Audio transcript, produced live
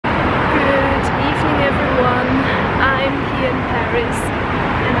here in Paris,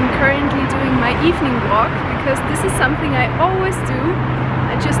 and I'm currently doing my evening walk because this is something I always do.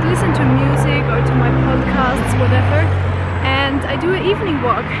 I just listen to music or to my podcasts, whatever, and I do an evening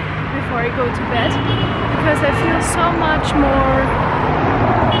walk before I go to bed because I feel so much more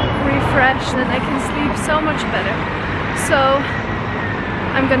refreshed and I can sleep so much better. So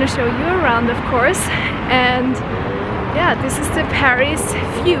I'm gonna show you around, of course, and yeah, this is the Paris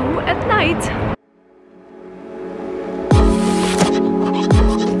view at night.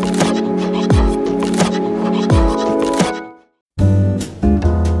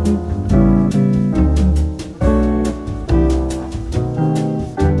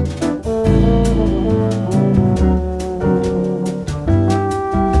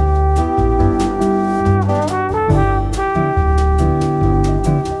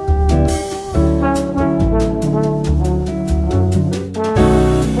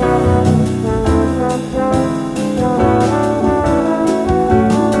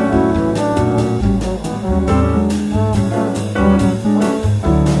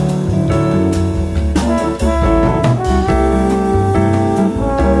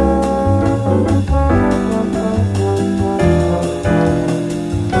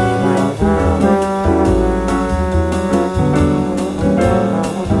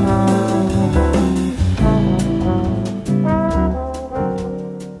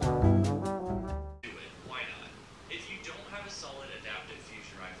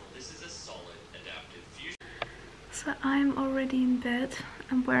 So I'm already in bed.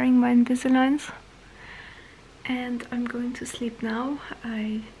 I'm wearing my Invisaligns and I'm going to sleep now.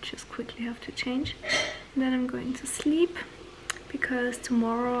 I just quickly have to change. And then I'm going to sleep because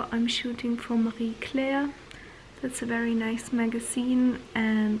tomorrow I'm shooting for Marie Claire. That's a very nice magazine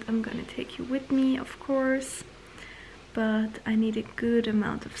and I'm gonna take you with me, of course. But I need a good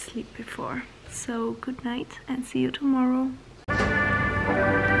amount of sleep before. So good night and see you tomorrow.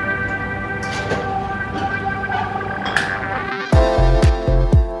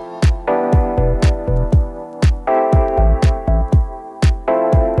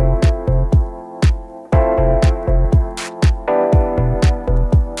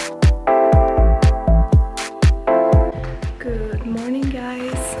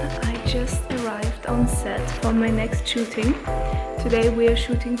 For my next shooting. Today we are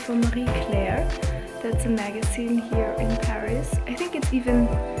shooting for Marie Claire. That's a magazine here in Paris. I think it's even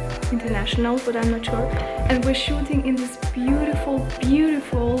international, but I'm not sure. And we're shooting in this beautiful,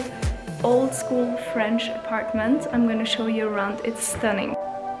 beautiful old school French apartment. I'm gonna show you around. It's stunning.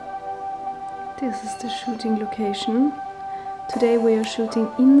 This is the shooting location. Today we are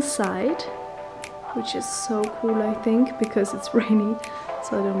shooting inside, which is so cool, I think, because it's rainy,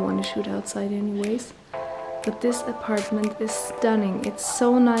 so I don't want to shoot outside anyways. But this apartment is stunning. It's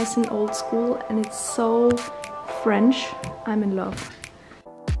so nice and old school and it's so French. I'm in love.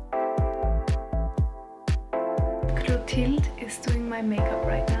 Clotilde is doing my makeup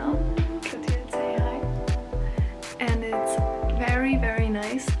right now. Clotilde, say hi. And it's very, very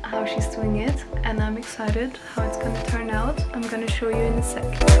nice how she's doing it. And I'm excited how it's gonna turn out. I'm gonna show you in a sec.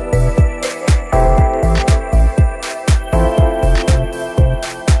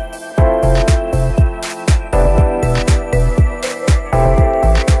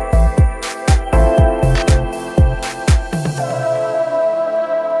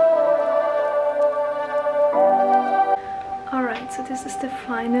 So this is the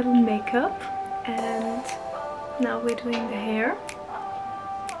final makeup and now we're doing the hair.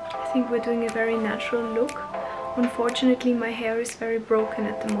 I think we're doing a very natural look. Unfortunately my hair is very broken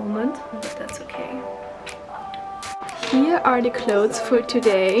at the moment, but that's okay. Here are the clothes for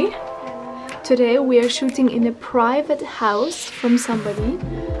today. Today we are shooting in a private house from somebody.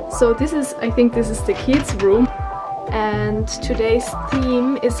 So this is, I think this is the kids' room. And today's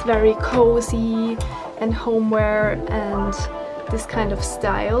theme is very cozy and homeware and this kind of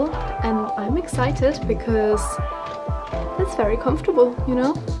style, and I'm excited because it's very comfortable, you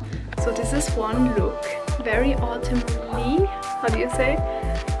know. So this is one look, very autumnally, how do you say,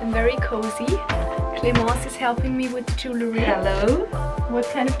 and very cozy. Clémence is helping me with the jewelry. Hello. What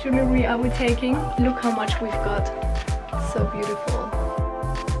kind of jewelry are we taking? Look how much we've got. So beautiful.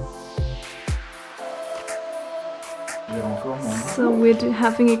 So we're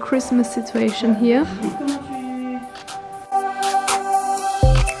having a Christmas situation here.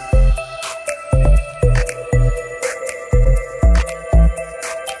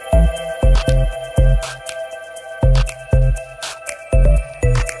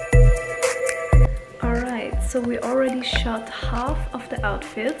 So we already shot half of the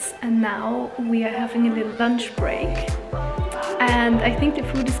outfits and now we are having a little lunch break. And I think the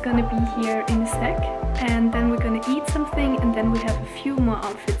food is gonna be here in a sec, and then we're gonna eat something, and then we have a few more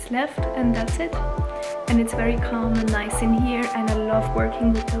outfits left, and that's it. And it's very calm and nice in here, and I love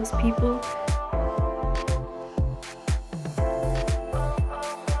working with those people.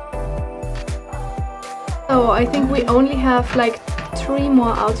 Oh, I think we only have like 3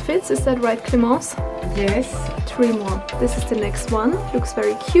 more outfits, is that right, Clémence? Yes. 3 more. This is the next one, looks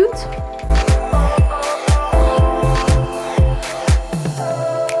very cute.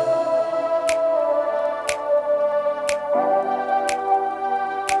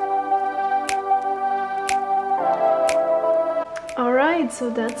 Alright, so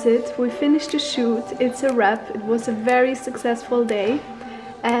that's it. We finished the shoot. It's a wrap. It was a very successful day.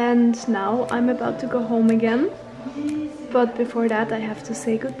 And now I'm about to go home again. But before that I have to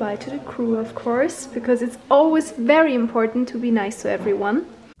say goodbye to the crew, of course, because it's always very important to be nice to everyone.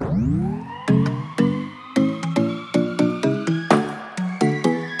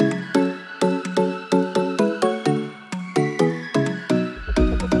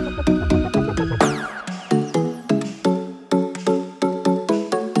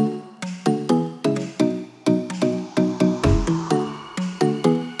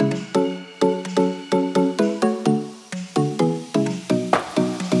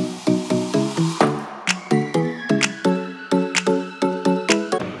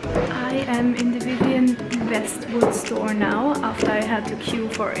 In the Vivienne Westwood store now, after I had to queue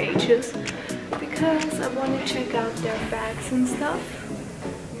for ages, because I want to check out their bags and stuff.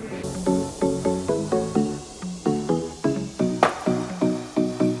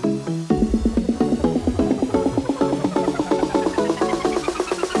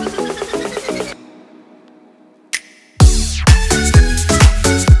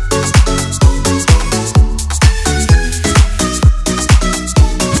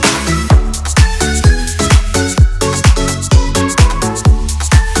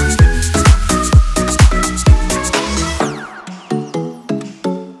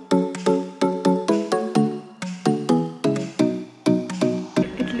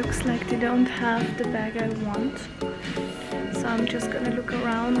 Don't have the bag I want, so I'm just gonna look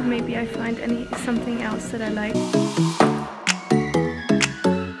around. Maybe I find something else that I like.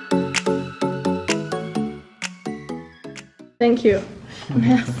 Thank you.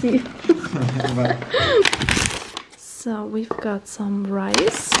 Merci. So we've got some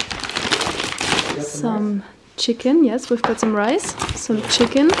rice, some chicken. Yes, we've got some rice, some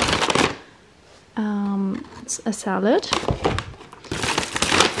chicken, a salad.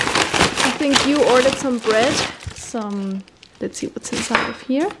 I think you ordered some bread, let's see what's inside of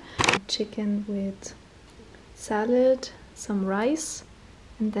here. Chicken with salad, some rice,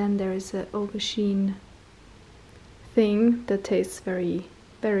 and then there is an aubergine thing that tastes very,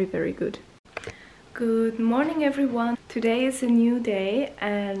 very, very good. Good morning everyone. Today is a new day,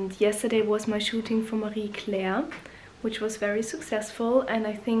 and yesterday was my shooting for Marie Claire, which was very successful, and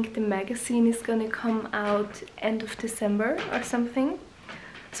I think the magazine is gonna come out end of December or something.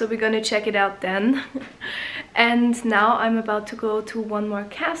 So we're gonna check it out then. And now I'm about to go to one more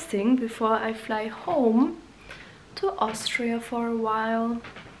casting before I fly home to Austria for a while.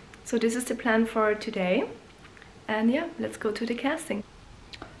 So this is the plan for today. And yeah, let's go to the casting.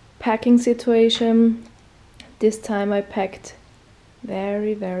 Packing situation. This time I packed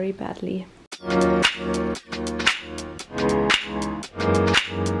very, very badly.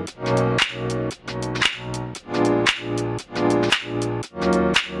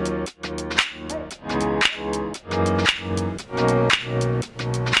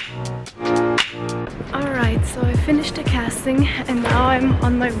 So I finished the casting and now I'm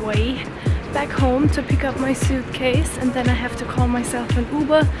on my way back home to pick up my suitcase, and then I have to call myself an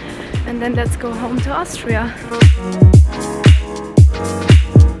Uber, and then let's go home to Austria.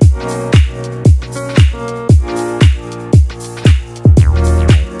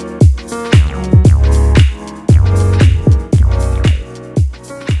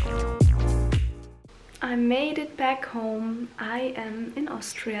 I made it back home. I am in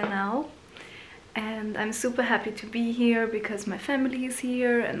Austria now. And I'm super happy to be here because my family is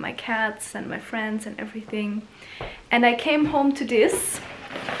here and my cats and my friends and everything. And I came home to this.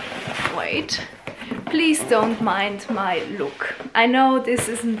 Wait, please don't mind my look. I know this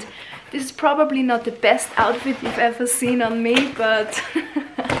is probably not the best outfit you've ever seen on me, but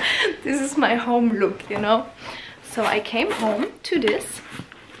this is my home look, you know. So I came home to this,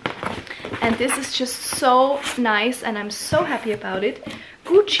 and this is just so nice and I'm so happy about it.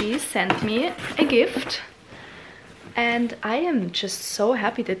 Gucci sent me a gift, and I am just so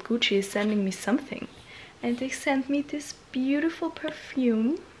happy that Gucci is sending me something. And they sent me this beautiful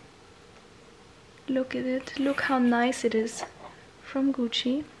perfume. Look at it, look how nice it is. from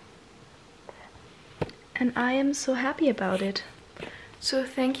Gucci, and I am so happy about it. So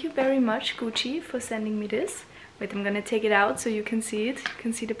thank you very much, Gucci, for sending me this. Wait, I'm gonna take it out so you can see it. You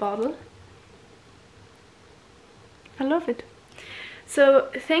can see the bottle. I love it. So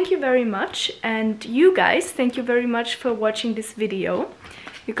thank you very much, and you guys, thank you very much for watching this video.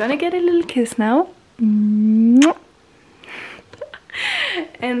 You're gonna get a little kiss now.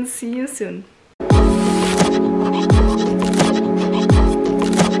 And see you soon.